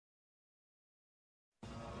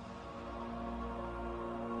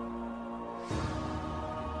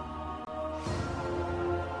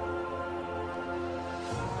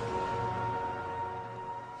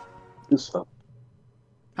So,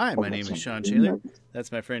 Hi, my name is Sean Shaler.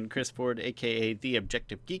 That's my friend Chris Ford, aka The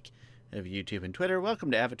Objective Geek of YouTube and Twitter.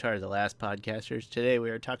 Welcome to Avatar: The Last Podcasters. Today we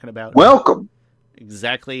are talking about welcome.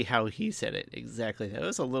 Exactly how he said it. Exactly. That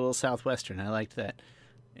was a little Southwestern. I liked that.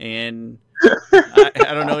 And I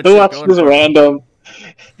don't know what you're going this for. random.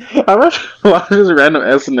 I watched this random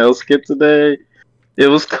SNL skit today. It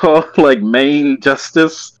was called like Maine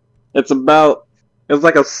Justice. It's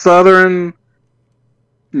like a Southern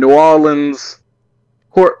New Orleans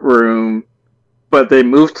courtroom, but they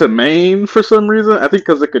moved to Maine for some reason. I think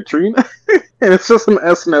because of Katrina. And it's just an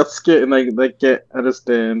SNL skit, and they can't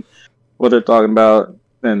understand what they're talking about.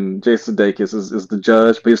 And Jason Sudeikis is the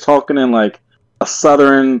judge, but he's talking in like a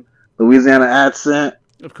Southern Louisiana accent.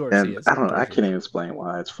 Of course, and he is. I don't know. I can't even explain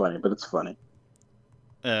why it's funny, but it's funny.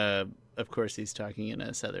 Of course, he's talking in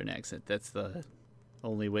a Southern accent. That's the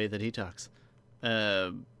only way that he talks.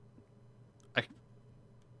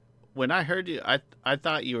 When I heard you, I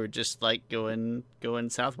thought you were just like going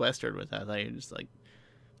Southwestern with that. I thought you were just like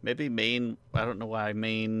maybe Maine. I don't know why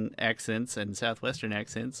Maine accents and Southwestern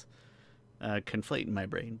accents conflate in my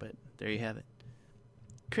brain, but there you have it.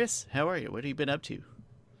 Chris, how are you? What have you been up to?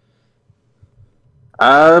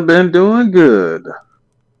 I've been doing good.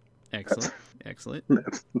 Excellent. Excellent.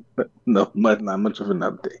 Not much of an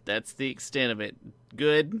update. That's the extent of it.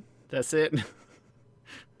 Good. That's it.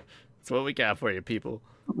 That's what we got for you, people.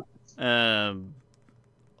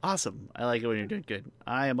 Awesome. I like it when you're doing good.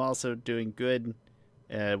 I am also doing good.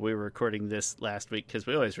 We were recording this last week because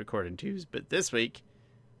we always record in twos, but this week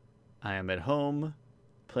I am at home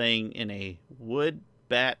playing in a wood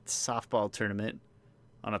bat softball tournament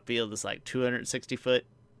on a field that's like 260 foot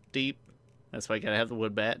deep. That's why I gotta have the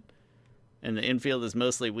wood bat. And the infield is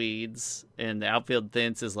mostly weeds, and the outfield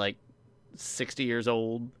fence is like 60 years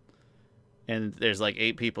old. And there's like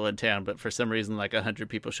 8 people in town, but for some reason, like 100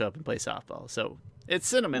 people show up and play softball. So it's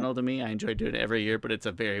sentimental to me. I enjoy doing it every year, but it's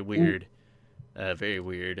a very weird,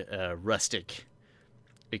 rustic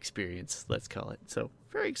experience, let's call it. So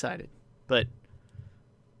very excited, but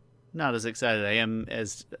not as excited I am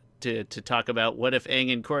as to talk about what if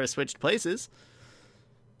Aang and Korra switched places.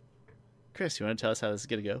 Chris, you want to tell us how this is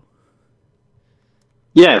going to go?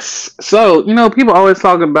 Yes. So, people always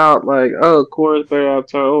talk about like, oh, Korra's better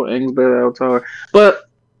Avatar, oh, Aang's better Avatar. But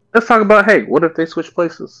let's talk about, hey, what if they switch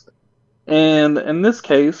places? And in this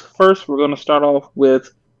case, first we're going to start off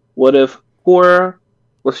with what if Korra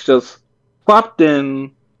was just plopped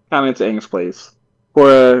in kind of into Aang's place.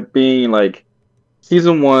 Korra being like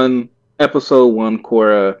season 1, episode 1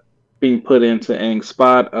 Korra being put into Aang's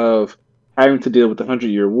spot of having to deal with the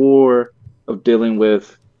 100-Year War, of dealing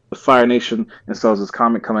with the Fire Nation, and so is this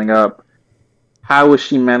comic coming up. How would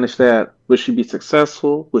she manage that? Would she be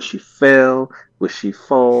successful? Would she fail? Would she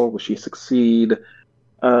fall? Would she succeed?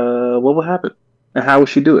 What will happen? And how would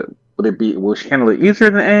she do it? Will she handle it easier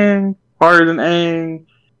than Aang? Harder than Aang?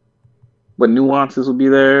 What nuances will be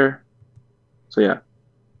there? So yeah.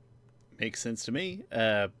 Makes sense to me.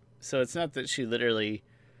 So it's not that she literally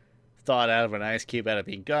thawed out of an ice cube out of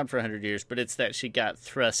being gone for 100 years, but it's that she got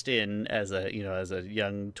thrust in as a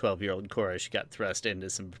young 12-year-old Korra. She got thrust into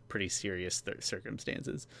some pretty serious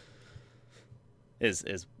circumstances.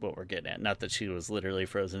 Is what we're getting at. Not that she was literally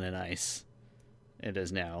frozen in ice and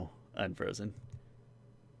is now unfrozen.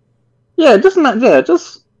 Yeah, just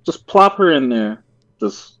plop her in there.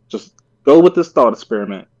 Just go with this thought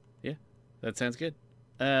experiment. Yeah, that sounds good.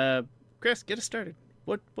 Chris, get us started.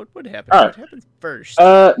 What would happen? Right. What happens first?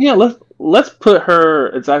 Let's put her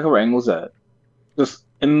exactly where Aang was at. Just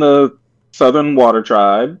in the Southern Water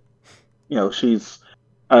Tribe. She's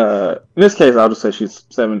in this case I'll just say she's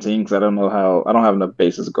 17 because I don't have enough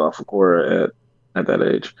bases to go off of Korra at that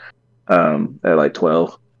age. At like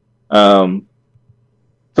 12. So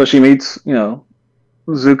she meets,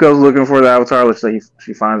 Zuko's looking for the Avatar. Let's say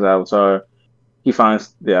she finds the Avatar. He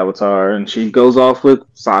finds the Avatar, and she goes off with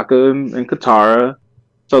Sokka and Katara.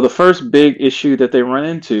 So the first big issue that they run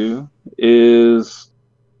into is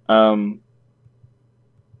she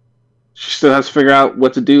still has to figure out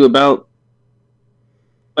what to do about,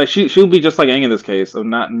 like, she'll be just like Aang in this case of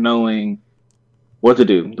not knowing what to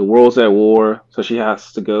do. The world's at war, so she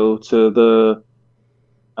has to go to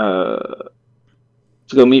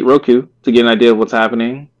go meet Roku to get an idea of what's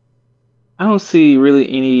happening. I don't see really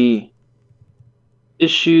any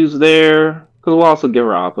issues there, because we'll also give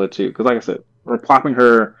her Appa too. Because like I said, we're plopping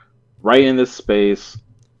her right in this space.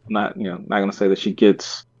 I'm not gonna say that she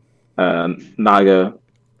gets Naga.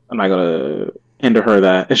 I'm not gonna hinder her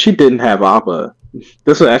that. If she didn't have Appa,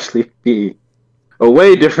 this would actually be a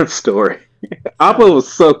way different story. Appa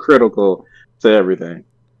was so critical to everything.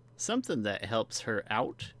 Something that helps her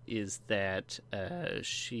out is that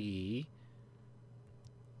she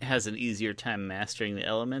has an easier time mastering the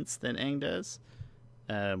elements than Aang does,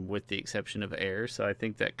 with the exception of air. So I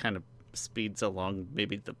think that kind of speeds along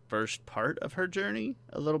maybe the first part of her journey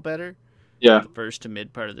a little better. Yeah. The first to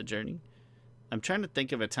mid part of the journey. I'm trying to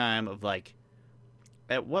think of a time of like,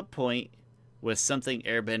 at what point was something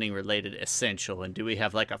airbending related essential, and do we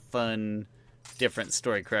have like a fun, different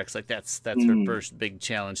story crux? Like that's her first big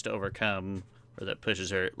challenge to overcome, or that pushes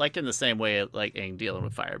her, like in the same way like Aang dealing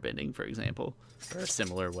with firebending, for example, or a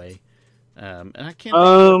similar way. And I can't think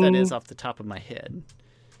of what that is off the top of my head.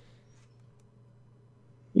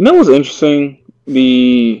 You know what's interesting? So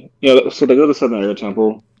they go to the Southern Air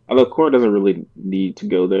Temple. Although Korra doesn't really need to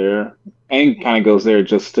go there. Aang kind of goes there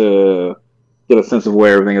just to get a sense of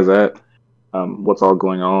where everything is at, what's all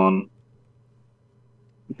going on.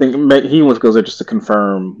 I think he once goes there just to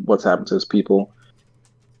confirm what's happened to his people.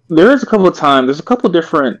 There's a couple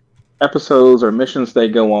different episodes or missions they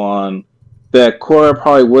go on that Korra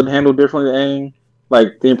probably would handle differently than Aang.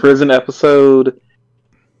 Like the imprisoned episode,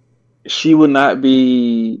 she would not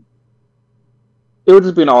be. It would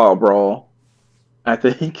just be an all-out brawl. I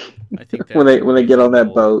think. I think when they get on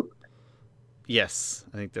that boat. Yes,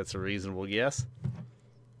 I think that's a reasonable guess.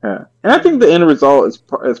 Yeah, and I think the end result is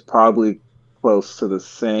probably close to the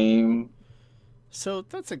same. So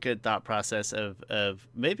that's a good thought process of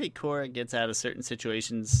maybe Korra gets out of certain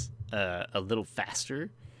situations a little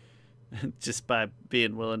faster, just by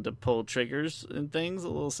being willing to pull triggers and things a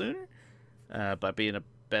little sooner, by being a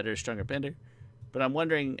better, stronger bender. But I'm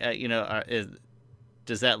wondering,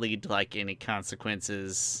 does that lead to like any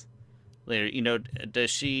consequences later? Does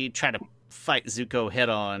she try to fight Zuko head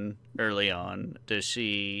on early on? Does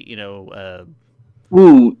she,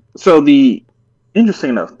 Ooh, so interesting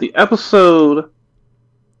enough, the episode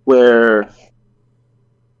where,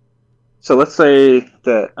 so let's say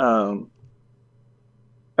that,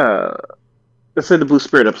 let's say the Blue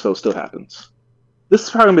Spirit episode still happens. This is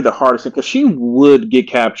probably gonna be the hardest thing because she would get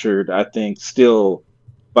captured, I think, still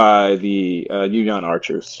by the Yuyan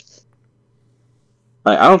archers.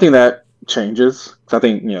 I don't think that changes. I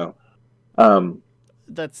think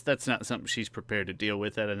that's not something she's prepared to deal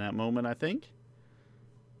with in that moment, I think.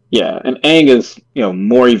 Yeah, and Aang is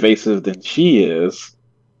more evasive than she is,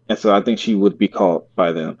 and so I think she would be caught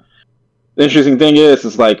by them. The interesting thing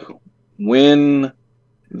is like when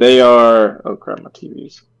they are, oh crap, my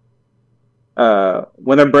TV's.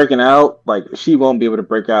 When they're breaking out, like she won't be able to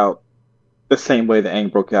break out the same way that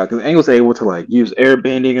Aang broke out, because Aang was able to like use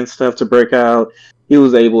airbending and stuff to break out. He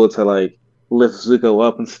was able to like lift Zuko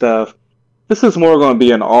up and stuff. This is more going to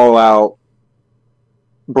be an all-out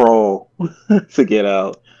brawl to get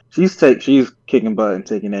out. She's kicking butt and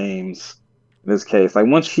taking names in this case. Like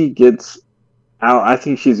once she gets out, I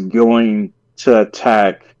think she's going to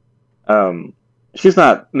attack. She's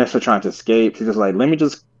not necessarily trying to escape. She's just like, let me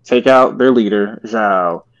just take out their leader,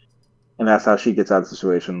 Zhao, and that's how she gets out of the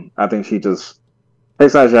situation. I think she just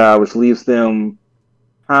takes out Zhao, which leaves them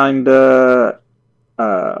kinda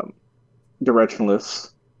directionless.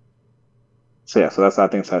 So yeah, so I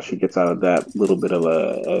think that's how she gets out of that little bit of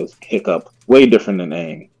a hiccup. Way different than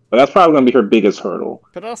Aang, but that's probably going to be her biggest hurdle.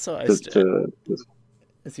 But also,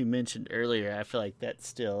 as you mentioned earlier, I feel like that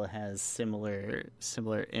still has similar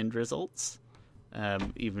end results,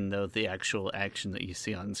 even though the actual action that you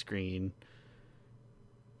see on screen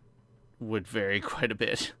would vary quite a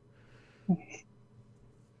bit.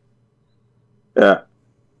 Yeah.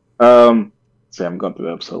 See, I'm going through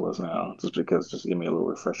the episode list now, just give me a little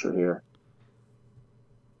refresher here.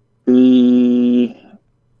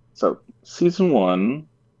 So season 1.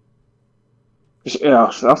 Yeah,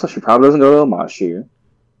 also she probably doesn't go to Omashu.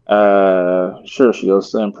 Sure, she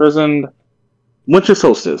goes to imprisoned. Winter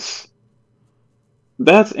Solstice.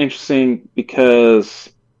 That's interesting because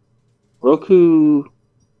Roku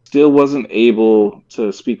still wasn't able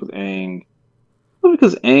to speak with Aang. Not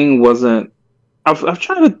because Aang wasn't. I've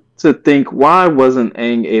tried to think, why wasn't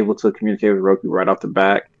Aang able to communicate with Roku right off the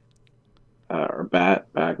back, or back,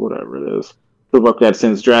 whatever it is. The Roku had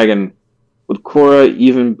since Dragon. Would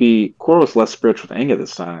Korra was less spiritual with Aang at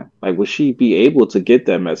this time? Like, would she be able to get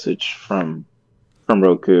that message from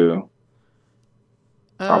Roku?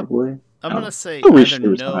 Probably. I'm gonna say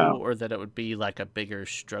either no, or that it would be like a bigger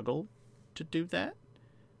struggle to do that.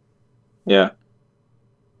 Yeah.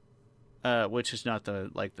 Which is not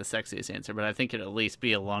the sexiest answer, but I think it'd at least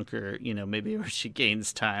be a longer, maybe where she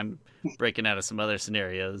gains time breaking out of some other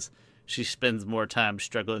scenarios. She spends more time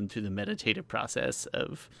struggling through the meditative process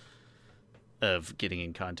of getting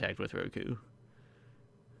in contact with Roku.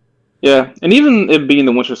 Yeah, and even it being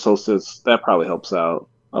the winter solstice, that probably helps out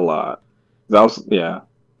a lot. Yeah.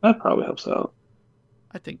 That probably helps out.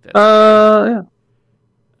 I think that's fair. Yeah.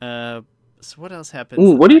 Uh, so what else happens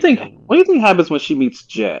Ooh, that what do you might think? go? What do you think happens when she meets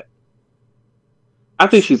Jet? I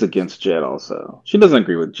think she's against Jet. Also, she doesn't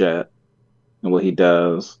agree with Jet and what he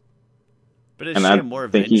does, But is and she I a more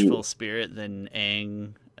think he. vengeful spirit than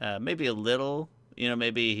Aang? Maybe a little.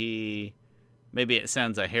 Maybe it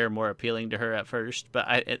sounds a hair more appealing to her at first. But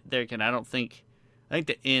I don't think. I think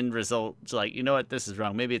the end result's like, you know what, this is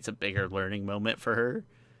wrong. Maybe it's a bigger learning moment for her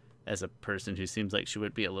as a person who seems like she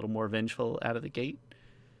would be a little more vengeful out of the gate.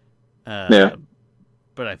 Yeah, Uh,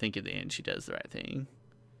 but I think in the end she does the right thing.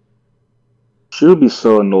 she would be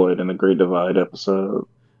so annoyed in the Great Divide episode.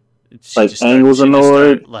 She Like just Aang start. was She just annoyed.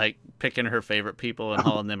 start like picking her favorite people and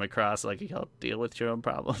hauling them across. Like, you help deal with your own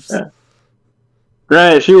problems. Yeah.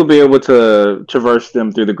 Granted, she would be able to traverse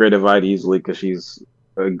them through the Great Divide easily because she's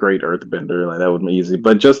a great Earthbender. Like that would be easy.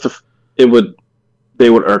 But it would they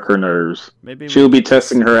would irk her nerves. Maybe She we would be get to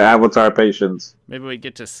testing her Avatar patience. maybe we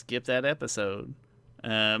get to skip that episode.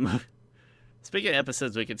 Um, Speaking of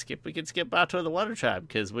episodes, we could skip Bato the Water Tribe,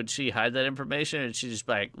 because would she hide that information and she just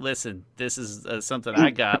be like, "Listen, this is something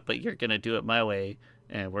I got, but you're gonna do it my way,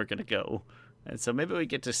 and we're gonna go." And so maybe we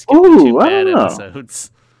get to skip the two Ooh, I bad don't know.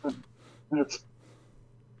 episodes. That's,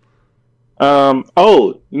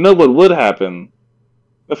 oh, you know what would happen?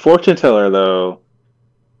 The fortune teller, though,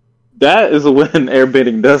 that is when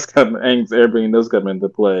Aang's airbending does come into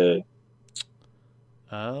play.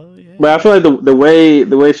 Oh But I feel yeah. like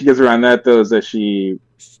the way she gets around that though is that she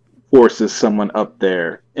forces someone up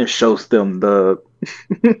there and shows them the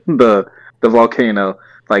the volcano.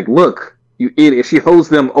 Like, look, you idiot! She holds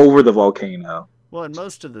them over the volcano. Well, and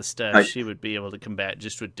most of the stuff Like, she would be able to combat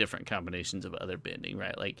just with different combinations of other bending,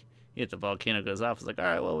 right? Like, if the volcano goes off, it's like, all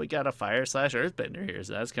right, well, we got a fire slash earth bender here,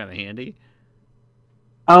 so that's kind of handy.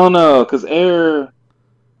 I don't know, because air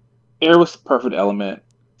was the perfect element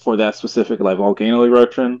for that specific like volcano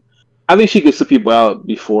eruption. I think she gets the people out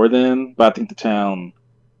before then, but I think the town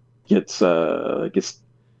gets gets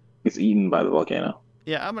eaten by the volcano.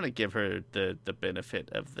 Yeah, I'm gonna give her the benefit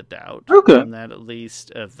of the doubt Okay. on that, at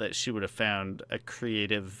least, of that she would have found a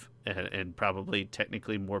creative and probably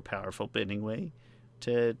technically more powerful bending way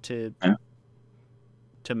to to Yeah.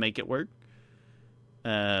 to make it work.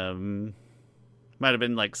 Might have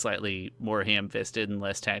been like slightly more ham-fisted and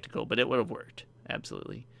less tactical, but it would have worked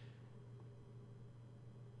absolutely.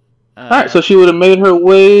 All right, Uh, so she would have made her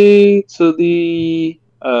way to the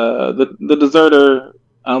deserter.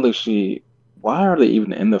 I don't think she. Why are they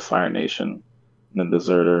even in the Fire Nation? The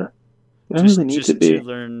deserter. They don't really need to just to be.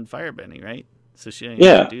 learn firebending, right? So she didn't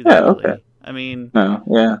need to Yeah. do Yeah. that Okay. really. I mean, No.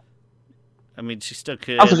 Yeah. she still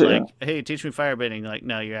Also, could, yeah. like, hey, teach me firebending. Like,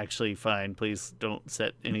 no, you're actually fine. Please don't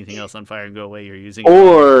set anything else on fire and go away. You're using it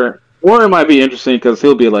wrong. Or it might be interesting because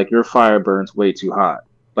he'll be like, your fire burns way too hot.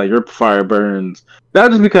 Like your fire burns. That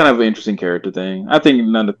would just be kind of an interesting character thing. I think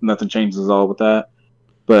nothing changes at all with that.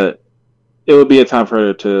 But it would be a time for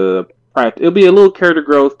her to practice. It'll be a little character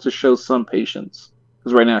growth to show some patience.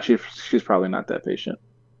 Because right now she's probably not that patient.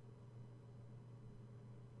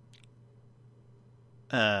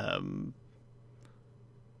 Um,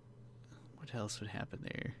 what else would happen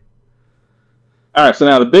there? All right, so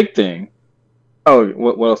now the big thing. Oh,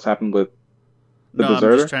 what else happened with the No, I'm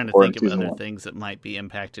just deserter trying to or in think of season other one? things that might be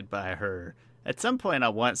impacted by her. At some point, I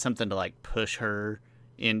want something to like push her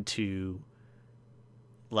into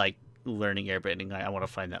like learning airbending. Like, I want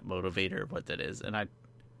to find that motivator of what that is, and I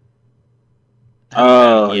haven't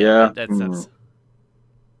found it Oh yet. yeah, But that's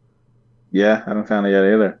yeah. I haven't found it yet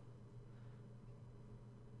either.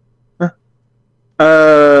 Huh.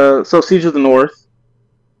 So Siege of the North.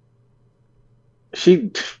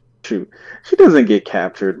 She, shoot, she doesn't get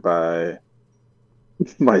captured by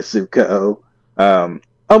Zuko.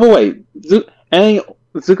 Oh, but wait, Aang,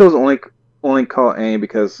 Zuko's only called Aang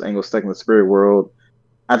because Aang was stuck in the spirit world.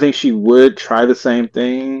 I think she would try the same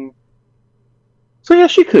thing. So yeah,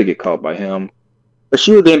 she could get caught by him, but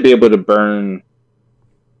she would then be able to burn.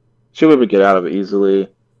 She would be able to get out of it easily.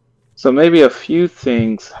 So maybe a few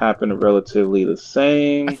things happen relatively the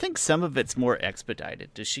I same. think some of it's more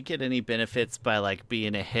expedited. Does she get any benefits by like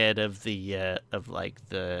being ahead of the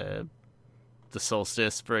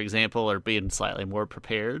solstice, for example, or being slightly more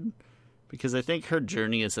prepared? Because I think her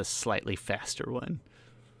journey is a slightly faster one.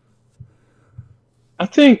 I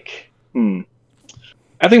think.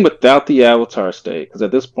 I think without the Avatar state, because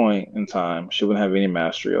at this point in time, she wouldn't have any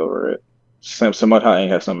mastery over it. Somewhat how Aang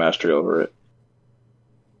has some mastery over it.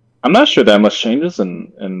 I'm not sure that much changes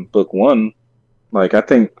in book one. Like I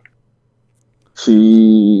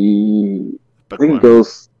Book think it one.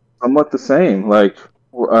 goes somewhat the same. Like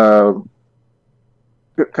uh,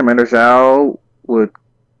 Commander Zhao would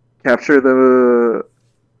capture the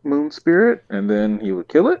moon spirit, and then he would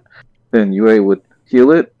kill it. Then Yue would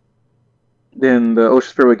heal it. Then the ocean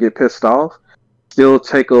spirit would get pissed off, still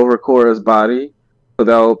take over Korra's body. So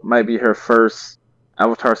that might be her first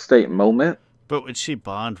Avatar state moment. But would she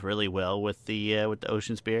bond really well with the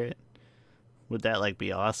ocean spirit? Would that like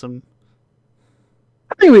be awesome?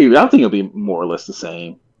 I think it'll be more or less the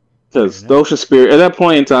same Fair because the enough. ocean spirit at that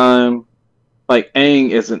point in time, like Aang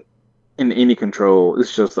isn't in any control.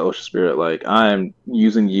 It's just the ocean spirit. Like I'm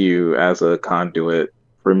using you as a conduit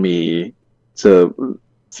for me to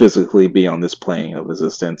physically be on this plane of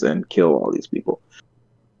existence and kill all these people.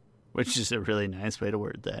 Which is a really nice way to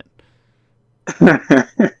word that.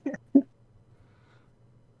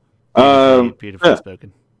 Beautifully, beautifully Yeah.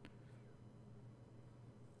 spoken.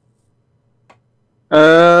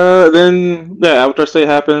 Then yeah, Avatar State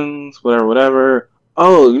happens, whatever, whatever.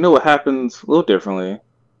 Oh, you know what happens a little differently.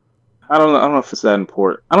 I don't know if it's that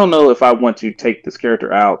important. I don't know if I want to take this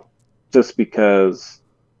character out just because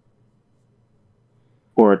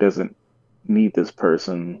Korra doesn't need this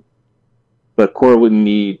person, but Korra wouldn't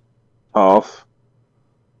need Toph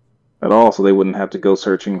at all, so they wouldn't have to go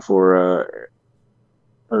searching for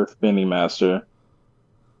Earth Bending Master.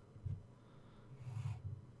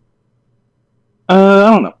 I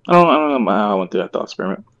don't know. I don't know how I went through that thought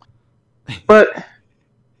experiment. But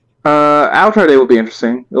Avatar Day will be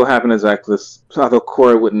interesting. It'll happen exactly this. So although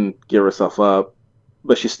Korra wouldn't give herself up,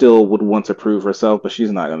 but she still would want to prove herself. But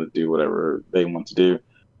she's not going to do whatever they want to do.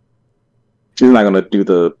 She's not going to do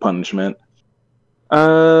the punishment.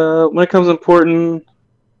 When it comes important,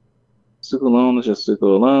 Zuko alone is just Zuko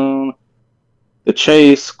alone. The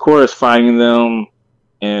chase, Korra's fighting them,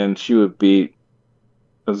 and she would beat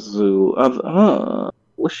Azula.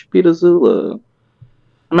 Would she beat Azula?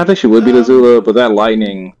 I mean, I think she would beat Um, Azula, but that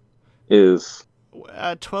lightning is.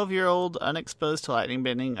 a 12-year-old unexposed to lightning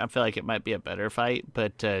bending, I feel like it might be a better fight,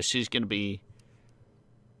 but she's going to be.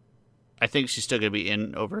 I think she's still going to be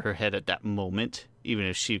in over her head at that moment, even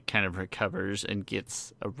if she kind of recovers and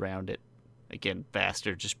gets around it again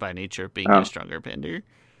faster just by nature of being a Uh, stronger bender.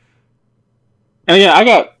 and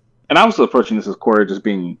yeah, and I was approaching this as Korra just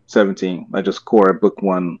being 17, like just Korra book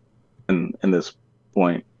one in this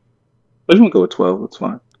point. But you want to go with 12, that's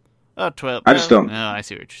fine. Oh, 12. I just Well, don't. no, I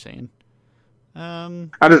see what you're saying.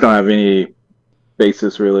 Um, I just don't have any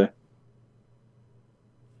basis really.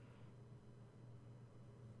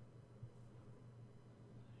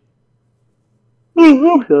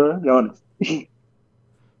 Okay.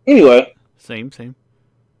 Anyway, same, same.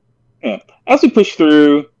 yeah. As we push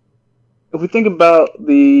through, if we think about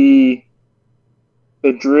the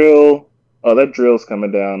drill, oh, that drill's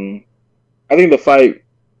coming down. I think the fight.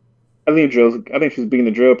 I think she's beating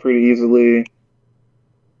the drill pretty easily.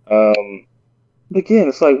 Um, but again,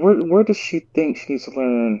 it's like where does she think she needs to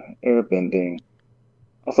learn airbending?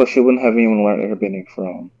 Also, she wouldn't have anyone to learn airbending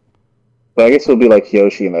from. But I guess it would be like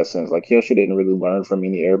Yoshi in that sense. Like Yoshi didn't really learn from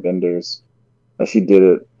any airbenders. She did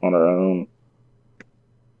it on her own.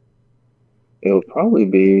 It would probably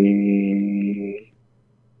be,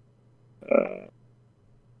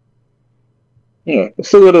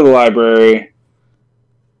 still go to the library,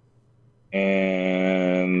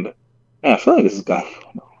 and yeah, I feel like this is gone.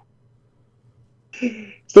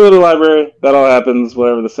 Still go to the library. That all happens.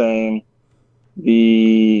 Whatever the same.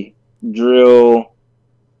 The drill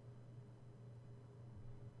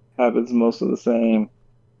happens most of the same.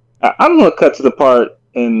 I'm gonna cut to the part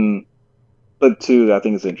in book two that I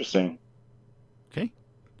think is interesting. Okay.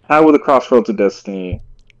 How will the Crossroads of Destiny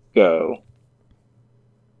go?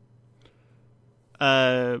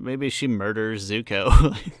 Maybe she murders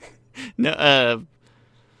Zuko. No,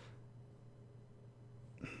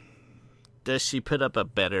 does she put up a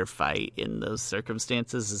better fight in those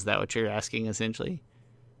circumstances? Is that what you're asking, essentially?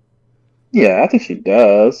 Yeah, I think she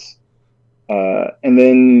does. And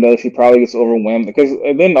then she probably gets overwhelmed because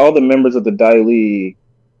and then all the members of the Dai Li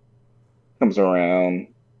comes around.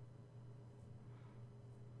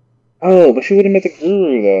 Oh, but she would have met the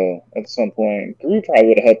Guru though at some point. Guru probably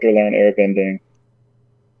would have helped her learn airbending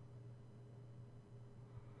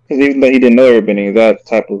because even though he didn't know airbending, that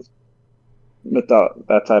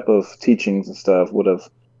type of teachings and stuff would have,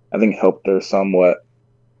 I think, helped her somewhat.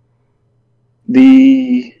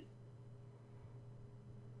 The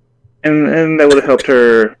and that would have helped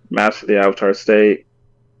her master the Avatar state.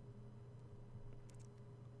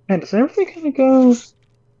 Man, does everything kind of go?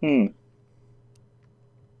 Hmm.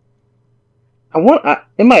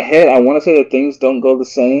 In my head, I want to say that things don't go the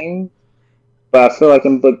same, but I feel like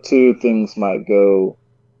in book two, things might go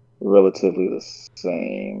relatively the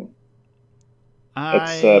same. I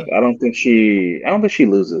Except I don't think she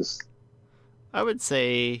loses. I would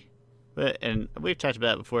say And we've talked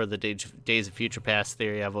about it before, the Days of Future Past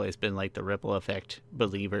theory. I've always been like the ripple effect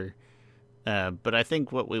believer. But I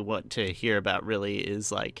think what we want to hear about really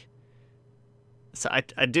is like, so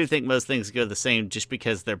I do think most things go the same just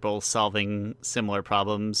because they're both solving similar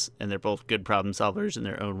problems and they're both good problem solvers in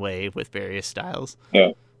their own way with various styles.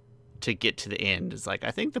 Yeah. To get to the end is like,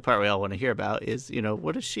 I think the part we all want to hear about is,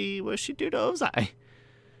 what does she do to Ozai?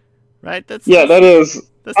 Right? That's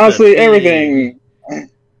honestly everything.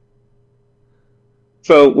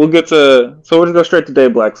 So we'll get to. So we'll just go straight to Day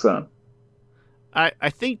Black Sun. I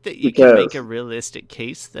think that you can make a realistic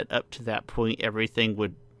case that up to that point everything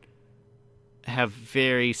would have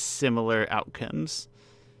very similar outcomes.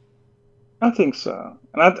 I think so,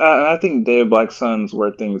 and I think Day of Black Sun's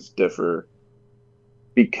where things differ,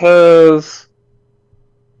 because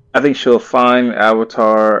I think she'll find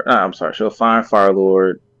Avatar. I'm sorry, she'll find Fire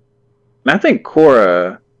Lord, and I think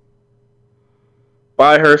Korra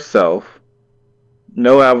by herself,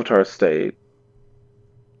 no Avatar state,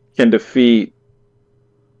 can defeat.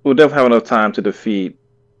 We'll definitely have enough time to defeat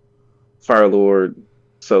Fire Lord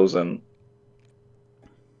Sozin.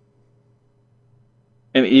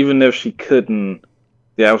 And even if she couldn't,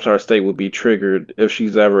 the Avatar state would be triggered if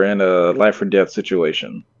she's ever in a life or death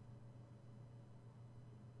situation.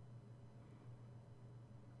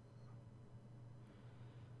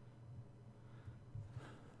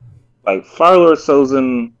 Like Fire Lord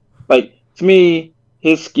Sozin, like to me,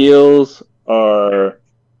 his skills are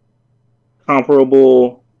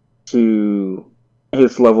comparable to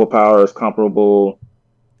his level of power is comparable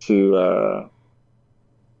to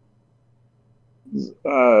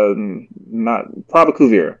not probably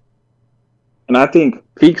Kuvira. And I think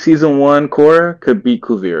peak season 1 Korra could beat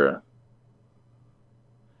Kuvira.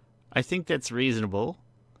 I think that's reasonable.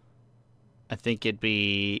 I think it'd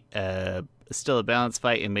be still a balanced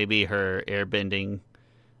fight, and maybe her airbending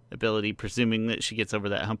ability, presuming that she gets over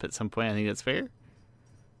that hump at some point. I think that's fair.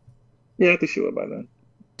 Yeah, I think she would by then.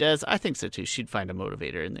 I think so too. She'd find a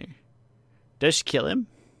motivator in there. Does she kill him?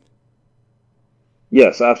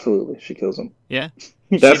 Yes, absolutely. She kills him. Yeah,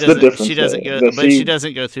 that's the difference. She doesn't go, but she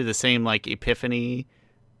doesn't go through the same like epiphany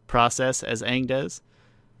process as Aang does.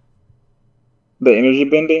 The energy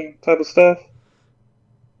bending type of stuff.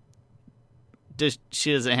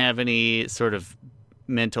 She doesn't have any sort of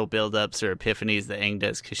mental buildups or epiphanies that Aang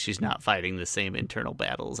does because she's not fighting the same internal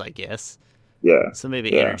battles, I guess. Yeah. So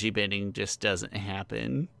maybe energy bending just doesn't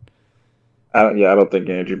happen. I don't think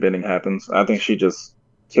energy bending happens. I think she just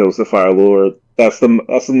kills the Fire Lord. That's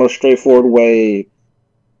the most straightforward way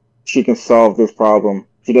she can solve this problem.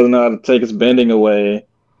 She doesn't know how to take his bending away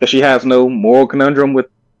because she has no moral conundrum with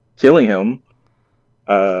killing him.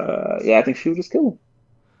 I think she would just kill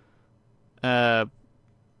him.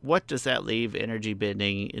 What does that leave energy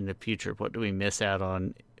bending in the future? What do we miss out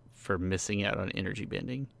on for missing out on energy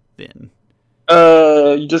bending then?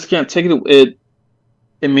 You just can't take it.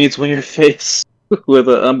 It means when you're faced with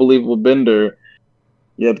an unbelievable bender,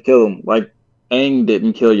 you have to kill him. Like Aang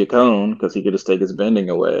didn't kill Yakone because he could just take his bending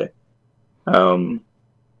away.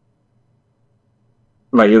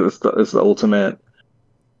 Like it's the ultimate.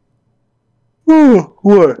 Oh,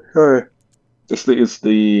 what? Sorry. It's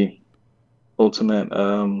the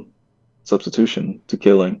ultimate substitution to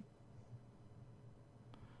killing.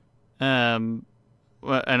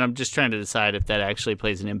 Well, and I'm just trying to decide if that actually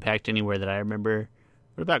plays an impact anywhere that I remember.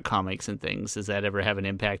 What about comics and things? Does that ever have an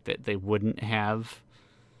impact that they wouldn't have?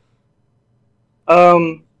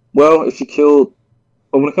 Well, if you kill,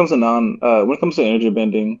 but when it comes to energy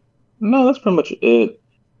bending, no, that's pretty much it.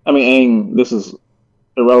 I mean, Aang, this is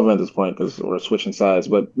irrelevant at this point because we're switching sides,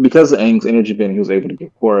 but because of Aang's energy bending, he was able to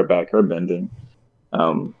get Korra back her bending.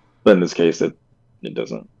 But in this case, it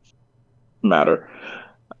doesn't matter.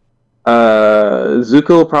 Zuko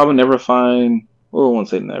will probably never find. Well, I won't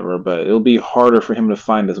say never, but it'll be harder for him to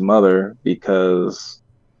find his mother because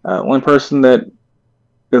one person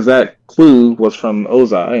because that clue was from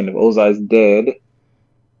Ozai, and if Ozai's dead,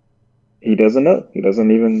 he doesn't know. He doesn't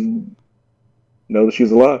even know that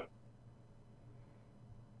she's alive.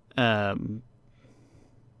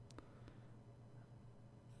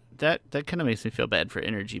 That kind of makes me feel bad for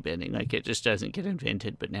energy bending. Like it just doesn't get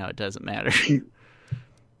invented, but now it doesn't matter.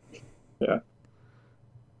 Yeah.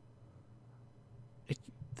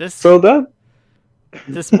 This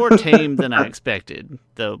more tame than I expected,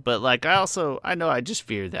 though. But like, I know I just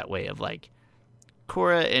fear that way of like,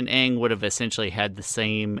 Korra and Aang would have essentially had the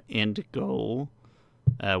same end goal,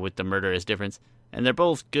 with the murder as difference, and they're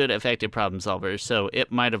both good, effective problem solvers. So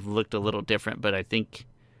it might have looked a little different, but I think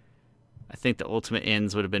the ultimate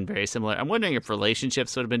ends would have been very similar. I'm wondering if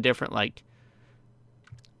relationships would have been different. Like,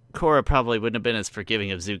 Korra probably wouldn't have been as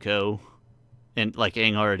forgiving of Zuko, and like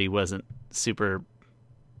Aang already wasn't super.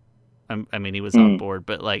 I mean, he was on board,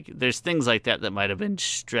 but like, there's things like that might have been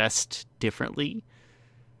stressed differently.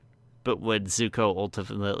 But would Zuko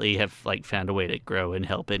ultimately have like found a way to grow and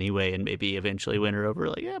help anyway, and maybe eventually win her over?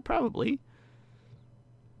 Like, yeah, probably.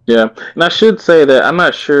 Yeah, and I should say that I'm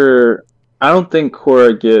not sure. I don't think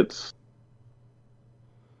Korra gets.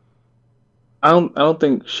 I don't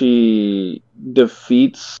think she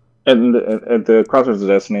defeats at the Crossroads of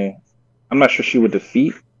Destiny. I'm not sure she would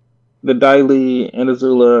defeat the Dai Li and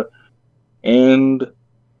Azula and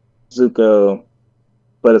Zuko,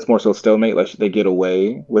 but it's more so stalemate. Like they get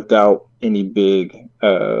away without any big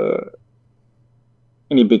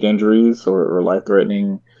injuries or life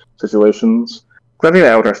threatening situations. Because I think the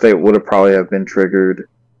Avatar State would have probably have been triggered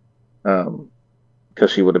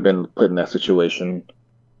because she would have been put in that situation.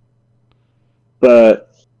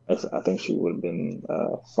 But I think she would have been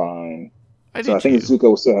fine. I think Zuko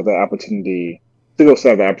will still have the opportunity. Zuko will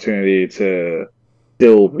still have the opportunity to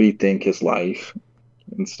still rethink his life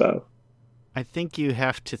and stuff. I think you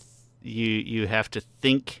have to you have to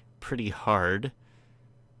think pretty hard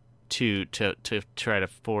to try to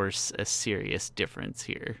force a serious difference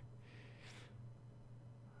here.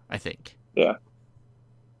 I think. Yeah.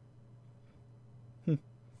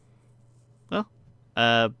 Well,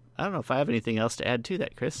 I don't know if I have anything else to add to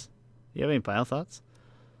that, Chris. Do you have any final thoughts?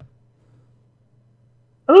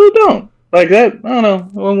 I really don't. Like that, I don't know.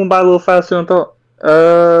 I went by a little faster than I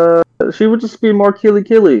thought. She would just be more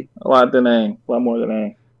killy a lot than Aang. A lot more than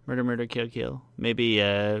Aang. Murder, kill. Maybe,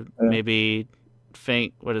 maybe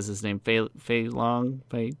Fei, what is his name? Fei Long?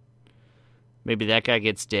 Fei? Maybe that guy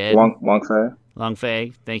gets dead. Long Fei? Long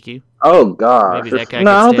Fei, thank you. Oh, God. Maybe that guy I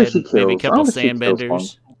gets don't think dead. she kills. Maybe a couple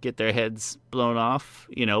sandbenders get their heads blown off,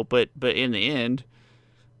 you know, but in the end,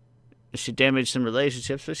 she damaged some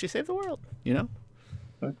relationships, but she saved the world, you know?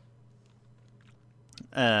 Okay.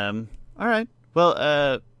 All right.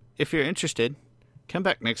 Well, if you're interested, come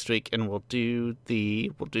back next week and we'll do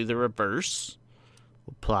the reverse.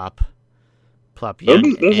 We'll plop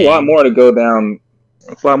young. There's a lot more to go down.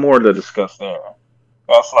 There's a lot more to discuss there.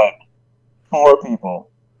 That's like 4 people.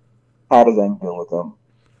 How does Aang deal with them?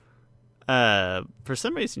 For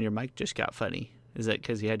some reason, your mic just got funny. Is that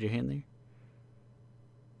because you had your hand there?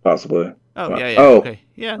 Possibly. Oh, yeah. Oh. Okay.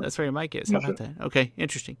 Yeah, that's where your mic is. How about that? Okay,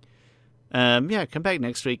 interesting. Yeah, come back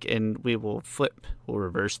next week and we will flip. We'll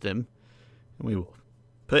reverse them. And we will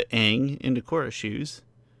put Aang into Korra's shoes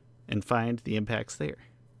and find the impacts there.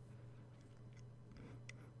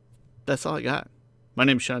 That's all I got. My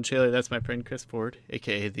name's Sean Shaler. That's my friend Chris Ford,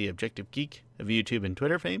 a.k.a. the Objective Geek of YouTube and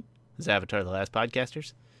Twitter fame. This is Avatar: The Last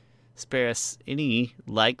Podcasters. Spare us any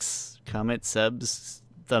likes, comments, subs,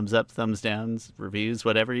 thumbs up, thumbs downs, reviews,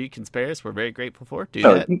 whatever you can spare us. We're very grateful for. Do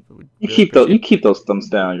that. You keep those thumbs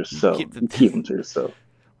down yourself. You keep them to yourself.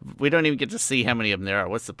 We don't even get to see how many of them there are.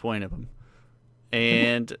 What's the point of them?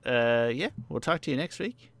 And yeah, we'll talk to you next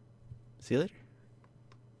week. See you later.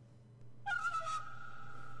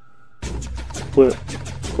 Flip,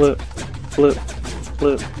 flip, flip,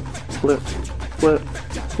 flip, flip, flip,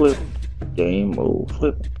 flip. Game mode.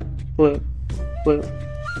 Flip, flip, flip,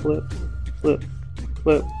 flip, flip,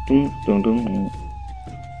 flip. Dun, dun, dun.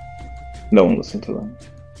 No one listened to them.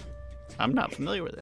 I'm not familiar with it.